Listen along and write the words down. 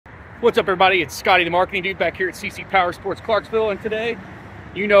What's up, everybody? It's Scotty the Marketing Dude back here at CC Power Sports Clarksville, and today,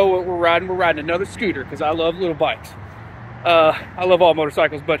 you know what we're riding. We're riding another scooter because I love little bikes. I love all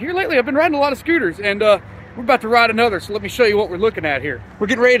motorcycles, but here lately I've been riding a lot of scooters, and we're about to ride another, so let me show you what we're looking at here. We're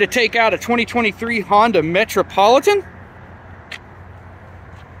getting ready to take out a 2023 Honda Metropolitan.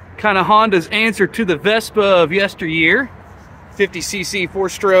 Kind of Honda's answer to the Vespa of yesteryear. 50cc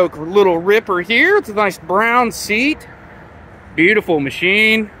 4-stroke little ripper here. It's a nice brown seat. Beautiful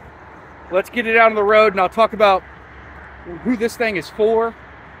machine. Let's get it out on the road, and I'll talk about who this thing is for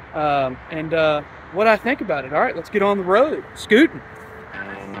and what I think about it. All right, let's get on the road. Scootin'.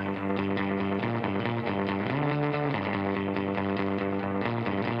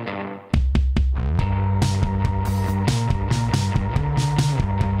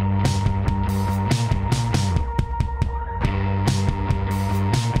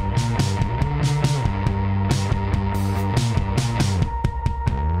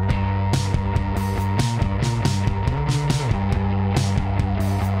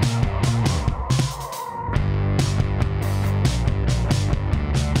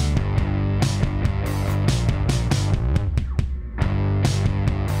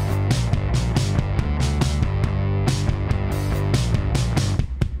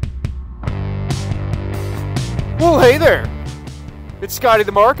 Well, hey there, it's Scotty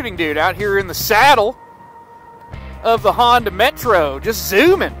the Marketing Dude out here in the saddle of the Honda Metro, just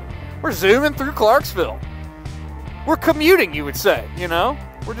zooming. We're zooming through Clarksville. We're commuting, you would say, you know?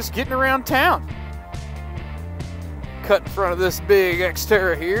 We're just getting around town. Cut in front of this big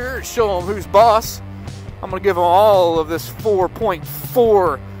Xterra here, show them who's boss. I'm going to give them all of this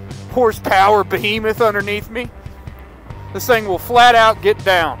 4.4 horsepower behemoth underneath me. This thing will flat out get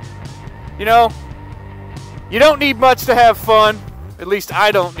down. You know, you don't need much to have fun. At least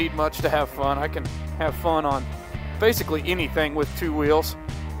I don't need much to have fun. I can have fun on basically anything with two wheels.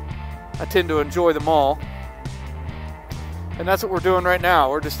 I tend to enjoy them all. And that's what we're doing right now.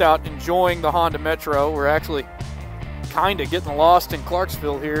 We're just out enjoying the Honda Metro. We're actually kind of getting lost in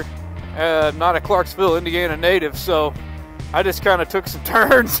Clarksville here. Not a Clarksville, Indiana native, so I just kind of took some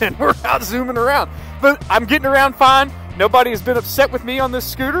turns and we're out zooming around. But I'm getting around fine. Nobody has been upset with me on this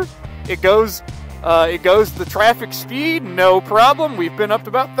scooter. It goes the traffic speed, no problem. We've been up to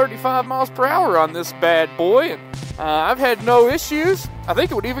about 35 miles per hour on this bad boy, and I've had no issues. I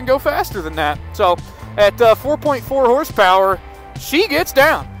think it would even go faster than that. So at 4.4 horsepower, she gets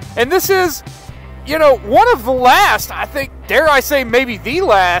down. And this is, you know, one of the last, I think, dare I say maybe the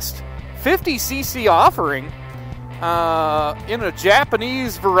last 50cc offering in a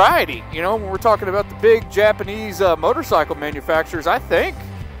Japanese variety. You know, when we're talking about the big Japanese motorcycle manufacturers, I think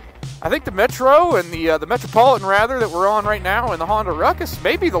the Metro and the Metropolitan, rather, that we're on right now, and the Honda Ruckus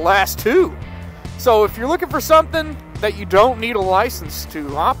may be the last two. So if you're looking for something that you don't need a license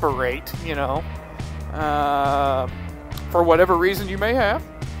to operate, you know, for whatever reason you may have,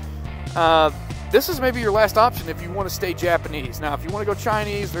 this is maybe your last option if you want to stay Japanese. Now, if you want to go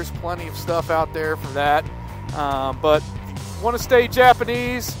Chinese, there's plenty of stuff out there for that. But if you want to stay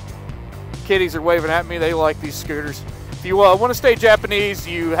Japanese, kiddies are waving at me. They like these scooters. If you want to stay Japanese,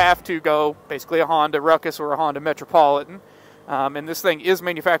 you have to go basically a Honda Ruckus or a Honda Metropolitan. And this thing is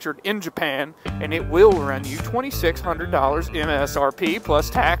manufactured in Japan, and it will run you $2,600 MSRP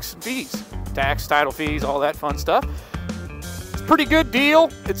plus tax and fees. Tax, title fees, all that fun stuff. It's a pretty good deal.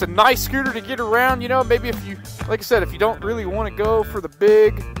 It's a nice scooter to get around. You know, maybe if you, like I said, if you don't really want to go for the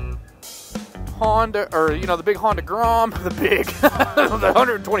big Honda, or, you know, the big Honda Grom, the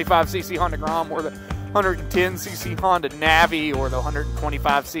 125cc Honda Grom, or the 110cc Honda Navi, or the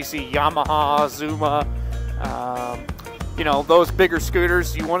 125cc Yamaha Zuma, you know, those bigger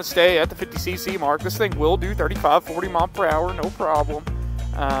scooters, you want to stay at the 50cc mark. This thing will do 35, 40 miles per hour, no problem,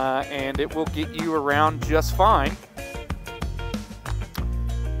 and it will get you around just fine.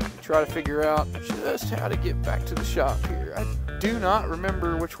 Try to figure out just how to get back to the shop here. I do not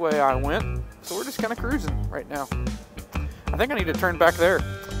remember which way I went, so we're just kind of cruising right now. I think I need to turn back there.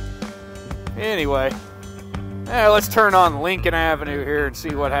 Anyway, let's turn on Lincoln Avenue here and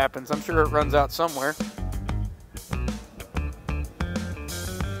see what happens. I'm sure it runs out somewhere.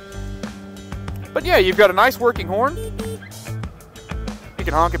 But yeah, you've got a nice working horn. You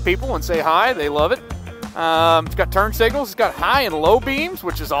can honk at people and say hi. They love it. It's got turn signals. It's got high and low beams,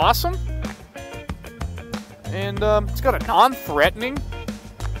 which is awesome. And it's got a non-threatening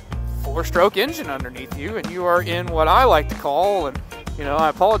 4-stroke engine underneath you, and you are in what I like to call, and you know, I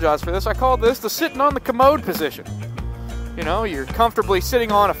apologize for this, I call this the sitting on the commode position. You know, you're comfortably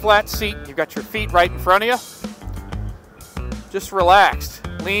sitting on a flat seat, you've got your feet right in front of you, just relaxed,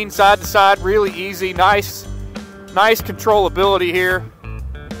 lean side to side, really easy, nice controllability here.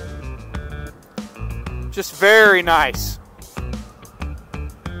 Just very nice.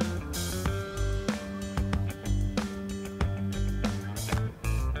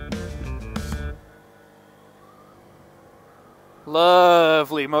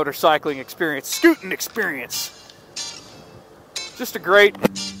 Lovely motorcycling experience, scooting experience. Just a great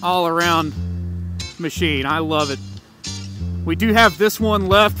all-around machine. I love it. We do have this one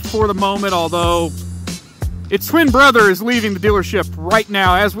left for the moment, although its twin brother is leaving the dealership right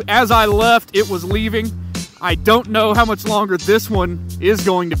now. As I left, it was leaving. I don't know how much longer this one is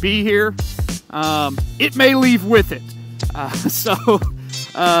going to be here. It may leave with it.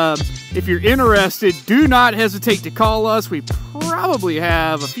 If you're interested, do not hesitate to call us. We probably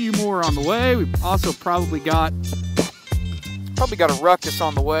have a few more on the way. We've also probably got a ruckus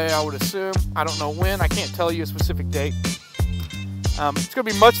on the way, I would assume. I don't know when. I can't tell you a specific date. It's going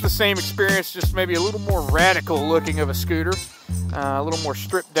to be much the same experience, just maybe a little more radical looking of a scooter. A little more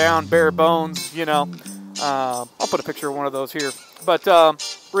stripped down, bare bones, you know. I'll put a picture of one of those here. But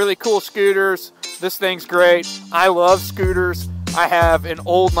really cool scooters. This thing's great. I love scooters. I have an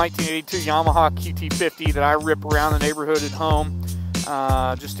old 1982 Yamaha QT50 that I rip around the neighborhood at home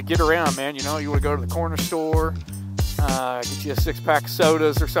just to get around, man. You know, you want to go to the corner store, get you a 6-pack of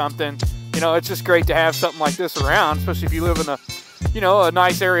sodas or something. You know, it's just great to have something like this around, especially if you live in a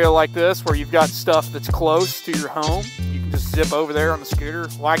nice area like this where you've got stuff that's close to your home. You can just zip over there on the scooter.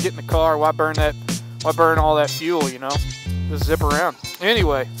 Why get in the car? Why burn all that fuel, you know? Just zip around.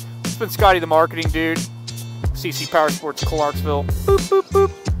 Anyway, it's been Scotty the Marketing Dude. CC Power Sports Clarksville. Boop, boop,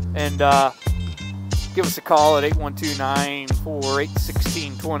 boop. And give us a call at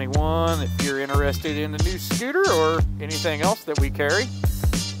 812-948-1621 if you're interested in a new scooter or anything else that we carry.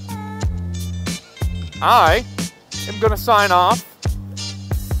 I am going to sign off.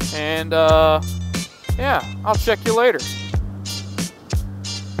 And, yeah, I'll check you later.